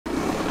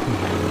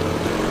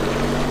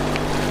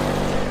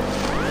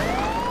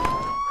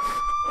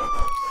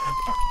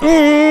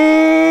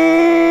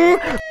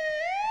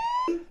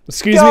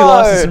Excuse me,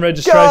 license and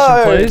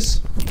registration,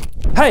 please.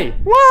 Hey,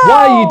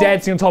 why are you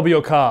dancing on top of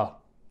your car?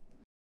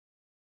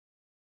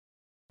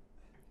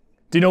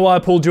 Do you know why I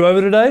pulled you over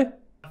today?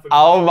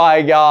 Oh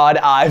my God,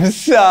 I'm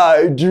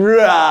so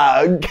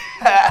drunk.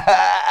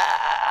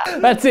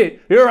 That's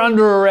it, you're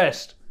under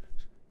arrest.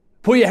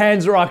 Put your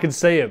hands where I can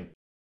see them.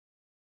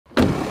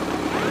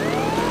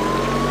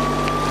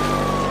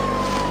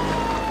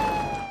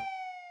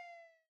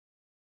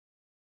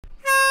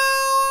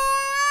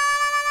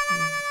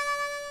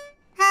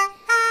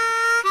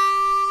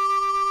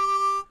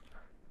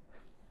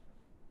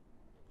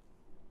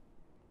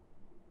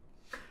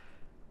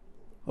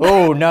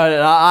 Oh,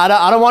 no,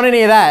 I don't want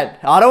any of that.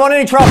 I don't want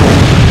any trouble.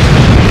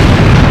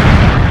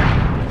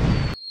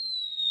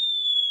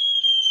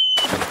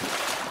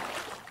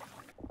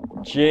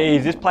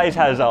 Jeez, this place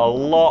has a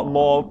lot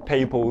more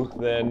people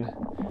than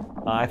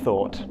I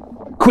thought.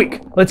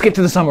 Quick, let's get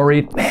to the summer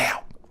read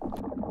now.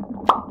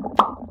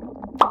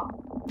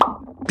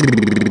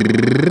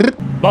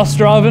 Bus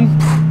driving,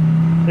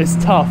 it's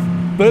tough,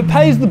 but it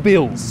pays the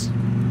bills.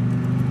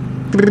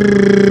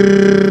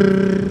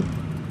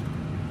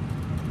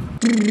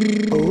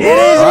 It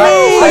is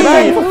me! I've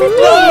been for 15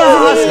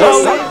 years!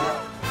 3,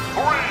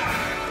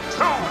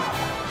 2,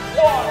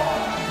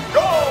 1,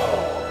 go!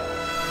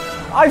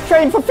 I've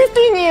trained for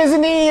 15 years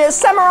in the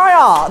samurai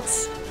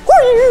arts.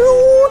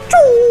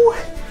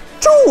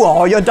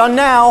 Oh, you're done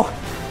now.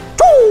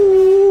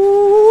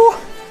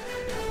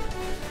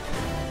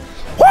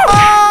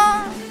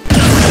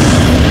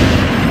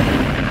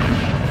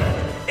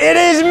 It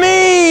is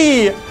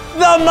me,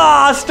 the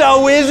Master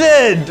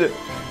Wizard.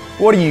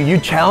 What are you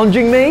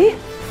challenging me?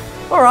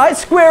 All right,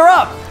 square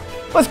up.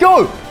 Let's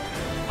go.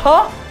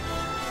 Huh?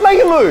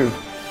 Make a move.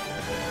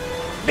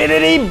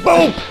 Biddity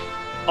boop.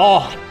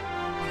 Oh.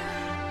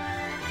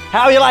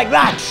 How you like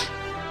that?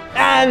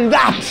 And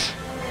that.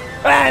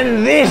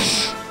 And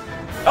this.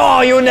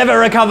 Oh, you'll never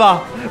recover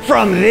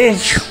from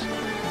this.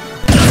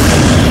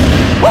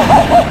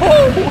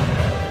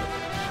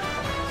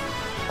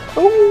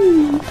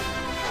 Ooh.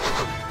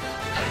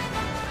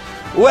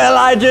 Well,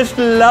 I just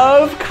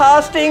love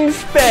casting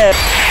spells.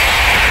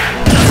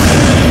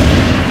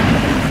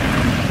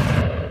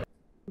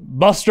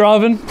 Bus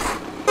driving,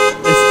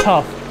 it's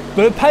tough,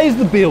 but it pays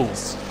the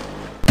bills.